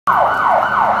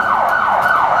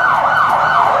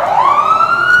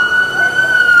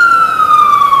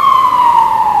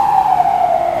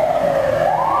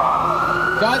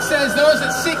God says, those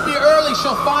that seek me early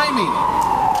shall find me.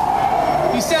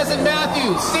 He says in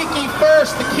Matthew, seek ye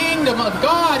first the kingdom of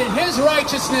God and His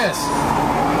righteousness.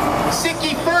 Seek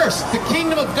ye first the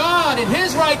kingdom of God and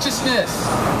His righteousness,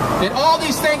 and all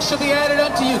these things shall be added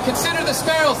unto you. Consider the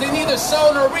sparrows, they neither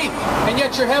sow nor reap, and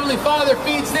yet your heavenly Father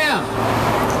feeds them.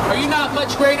 Are you not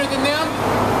much greater than them?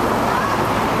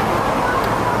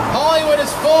 Hollywood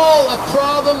is full of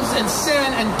problems and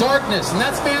sin and darkness, and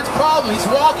that's man's problem. He's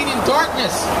walking in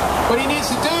darkness. What he needs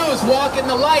to do is walk in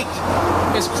the light,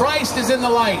 as Christ is in the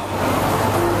light.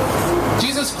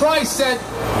 Jesus Christ said,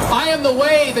 I am the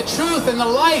way, the truth, and the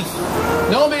life.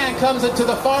 No man comes unto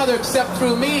the Father except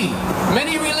through me.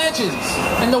 Many religions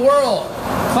in the world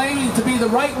claiming to be the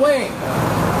right way.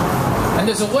 And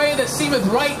there's a way that seemeth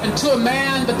right unto a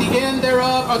man, but the end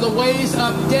thereof are the ways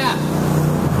of death.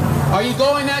 Are you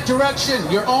going that direction?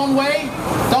 Your own way?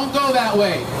 Don't go that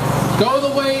way. Go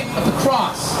the way of the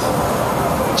cross.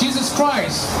 Jesus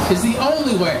Christ is the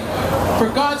only way. For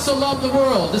God so loved the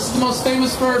world. This is the most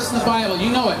famous verse in the Bible.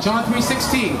 You know it. John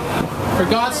 3:16. For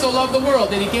God so loved the world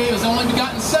that He gave His only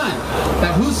begotten Son,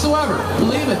 that whosoever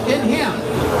believeth in Him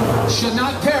should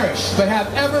not perish, but have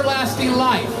everlasting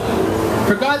life.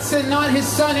 For God sent not His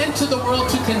Son into the world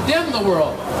to condemn the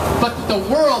world, but that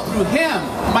the world through Him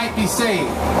might be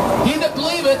saved. He that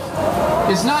believeth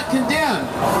is not condemned,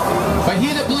 but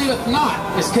he that believeth not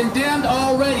is condemned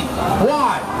already.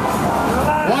 Why?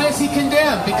 Why is he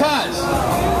condemned? Because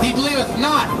he believeth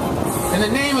not in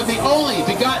the name of the only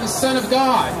begotten Son of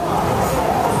God.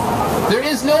 There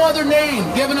is no other name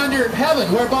given under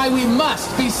heaven whereby we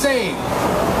must be saved.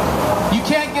 You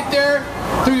can't get there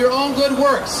through your own good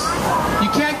works. You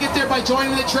can't get there by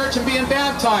joining the church and being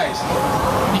baptized.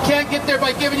 You can't get there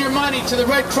by giving your money to the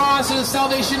Red Cross or the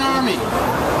Salvation Army.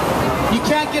 You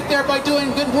can't get there by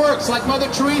doing good works like Mother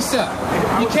Teresa.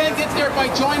 You can't get there by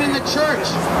joining the church.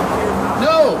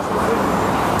 No.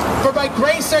 For by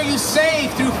grace are you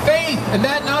saved through faith, and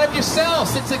that not of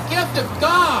yourselves. It's a gift of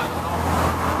God,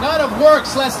 not of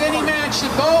works, lest any man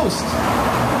should boast.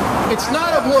 It's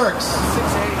not of works.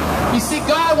 You see,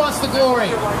 God wants the glory.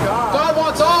 God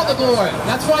wants all the glory.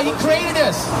 That's why He created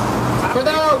us. For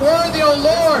thou art worthy, O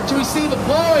Lord, to receive the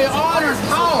glory, honor, and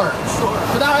power.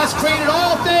 For thou hast created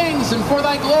all things, and for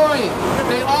thy glory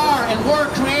they are and were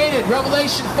created.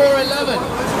 Revelation 4:11.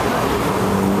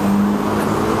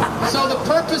 So the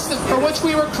purpose for which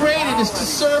we were created is to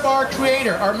serve our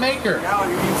Creator, our Maker.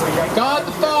 God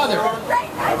the Father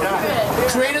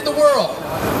created the world,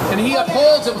 and He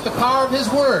upholds it with the power of His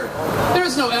Word. There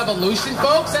is no evolution,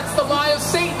 folks. That's the lie of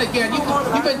Satan again.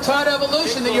 You've been taught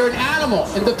evolution, that you're an animal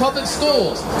in the public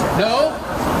schools. No,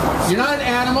 you're not an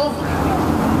animal.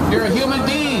 You're a human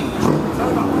being.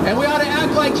 And we ought to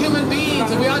act like human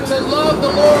beings, and we ought to love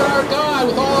the Lord our God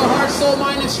with all our heart, soul,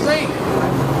 mind, and strength.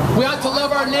 We ought to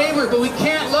love our neighbor, but we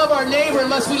can't love our neighbor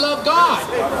unless we love God.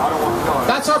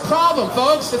 That's our problem,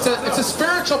 folks. It's a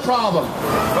spiritual problem.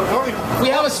 We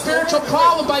have a spiritual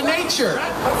problem by nature,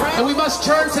 and we must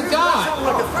turn to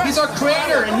God. He's our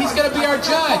creator, and He's going to be our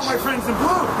judge.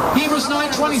 Hebrews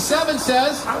 9:27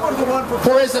 says,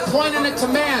 for it is appointed unto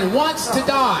man once to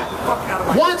die.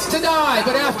 Once to die,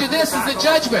 but after this is the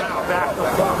judgment.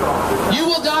 You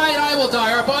will die and I will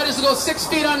die. Our bodies will go 6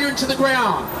 feet under into the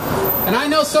ground. And I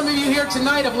know some of you here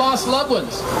tonight have lost loved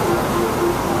ones.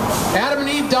 Adam and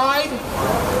Eve died.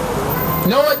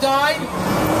 Noah died.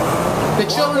 The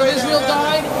children of Israel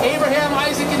died. Abraham,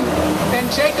 Isaac,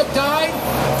 and Jacob died.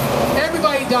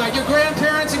 Everybody died. Your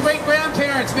grandparents and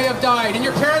great-grandparents may have died. And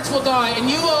your parents will die. And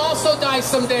you will also die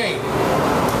someday.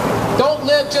 Don't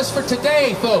live just for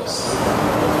today, folks.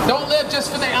 Don't live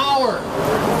just for the hour.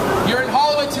 You're in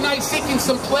Hollywood tonight seeking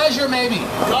some pleasure, maybe.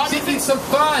 Seeking some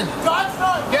fun.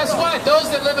 Guess what? Those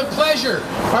that live in pleasure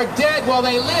are dead while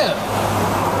they live.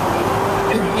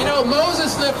 You know,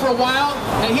 Moses lived for a while,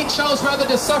 and he chose rather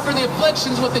to suffer the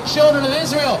afflictions with the children of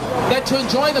Israel than to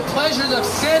enjoy the pleasures of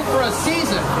sin for a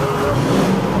season.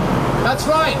 That's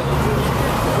right.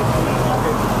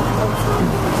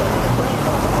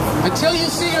 Until you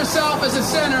see yourself as a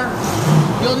sinner,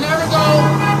 you'll never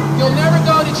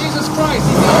go to Jesus Christ.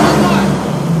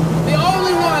 He's the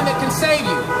only one that can save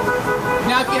you.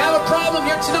 Now, if you have a problem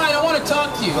here tonight, I want to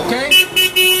talk to you, okay?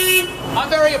 I'm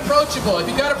very approachable. If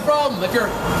you've got a problem, if you're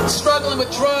struggling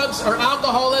with drugs or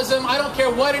alcoholism, I don't care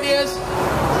what it is,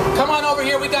 come on over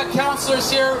here. We got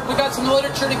counselors here. We got some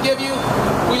literature to give you.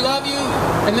 We love you.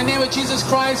 In the name of Jesus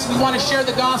Christ, we want to share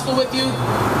the gospel with you.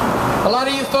 A lot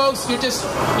of you folks,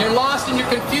 you're lost and you're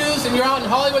confused and you're out in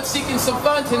Hollywood seeking some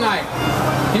fun tonight.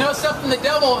 You know something? The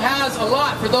devil has a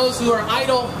lot for those who are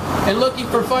idle and looking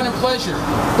for fun and pleasure.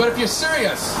 But if you're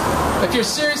serious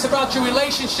about your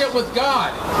relationship with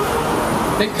God,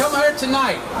 then come here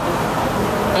tonight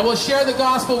and we'll share the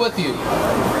gospel with you.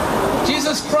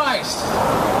 Jesus Christ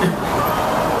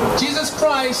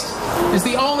is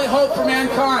the only hope for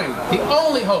mankind. The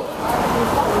only hope.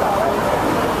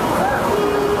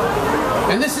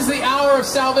 And this is the hour of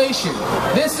salvation.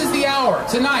 This is the hour,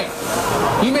 tonight.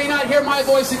 You may not hear my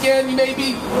voice again. You may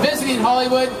be visiting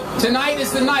Hollywood. Tonight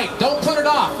is the night. Don't put it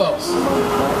off, folks.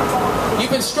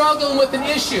 You've been struggling with an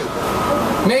issue.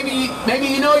 Maybe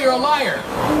you know you're a liar.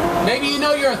 Maybe you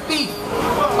know you're a thief,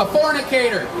 a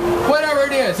fornicator, whatever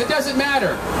it is. It doesn't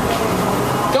matter.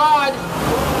 God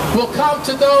will come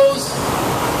to those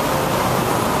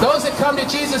that come to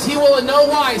Jesus, He will in no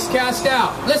wise cast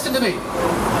out. Listen to me.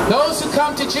 Those who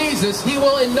come to Jesus, He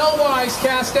will in no wise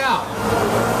cast out.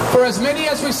 For as many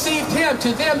as received Him,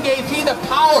 to them gave He the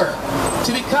power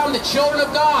to become the children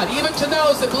of God, even to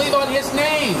those that believe on His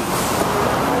name.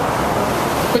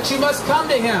 But you must come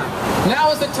to Him. Now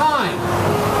is the time.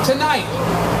 Tonight.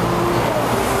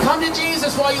 Come to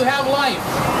Jesus while you have life.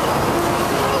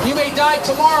 You may die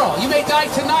tomorrow. You may die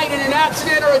tonight in an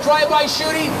accident or a drive-by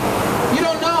shooting. You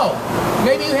don't know.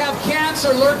 Maybe you have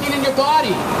cancer lurking in your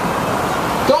body.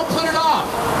 Don't put it off.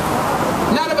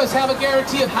 None of us have a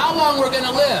guarantee of how long we're going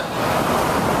to live.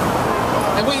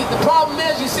 And the problem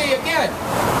is, you see, again,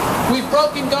 we've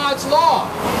broken God's law.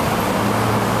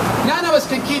 None of us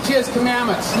can keep His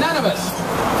commandments. None of us.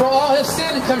 For all have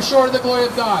sinned and come short of the glory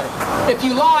of God. If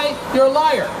you lie, you're a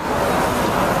liar.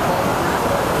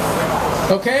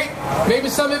 Okay? Maybe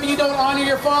some of you don't honor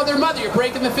your father and mother. You're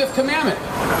breaking the 5th commandment.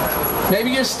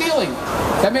 Maybe you're stealing.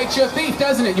 That makes you a thief,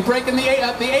 doesn't it? You're breaking the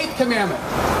 8th commandment.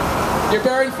 You're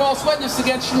bearing false witness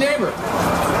against your neighbor.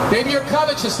 Maybe you're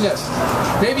covetousness.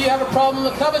 Maybe you have a problem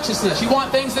with covetousness. You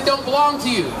want things that don't belong to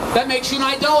you. That makes you an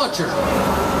idolater.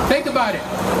 Think about it.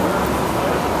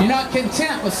 You're not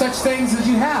content with such things as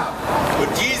you have.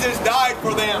 But Jesus died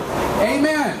for them.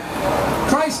 Amen.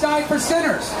 Christ died for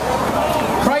sinners.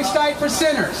 Christ died for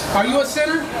sinners. Are you a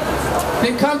sinner?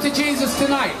 Then come to Jesus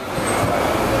tonight.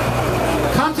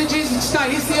 Come to Jesus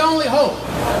tonight. He's the only hope.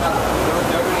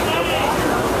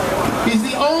 He's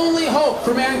the only hope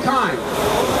for mankind.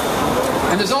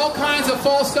 And there's all kinds of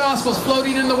false gospels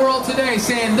floating in the world today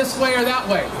saying this way or that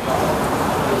way.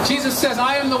 Jesus says,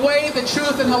 I am the way, the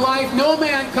truth, and the life. No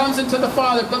man comes into the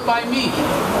Father but by me.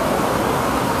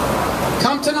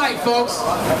 Come tonight, folks.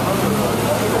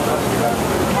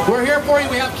 We're here for you.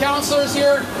 We have counselors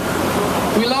here.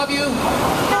 We love you.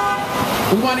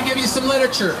 We want to give you some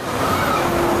literature.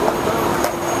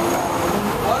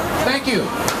 Thank you.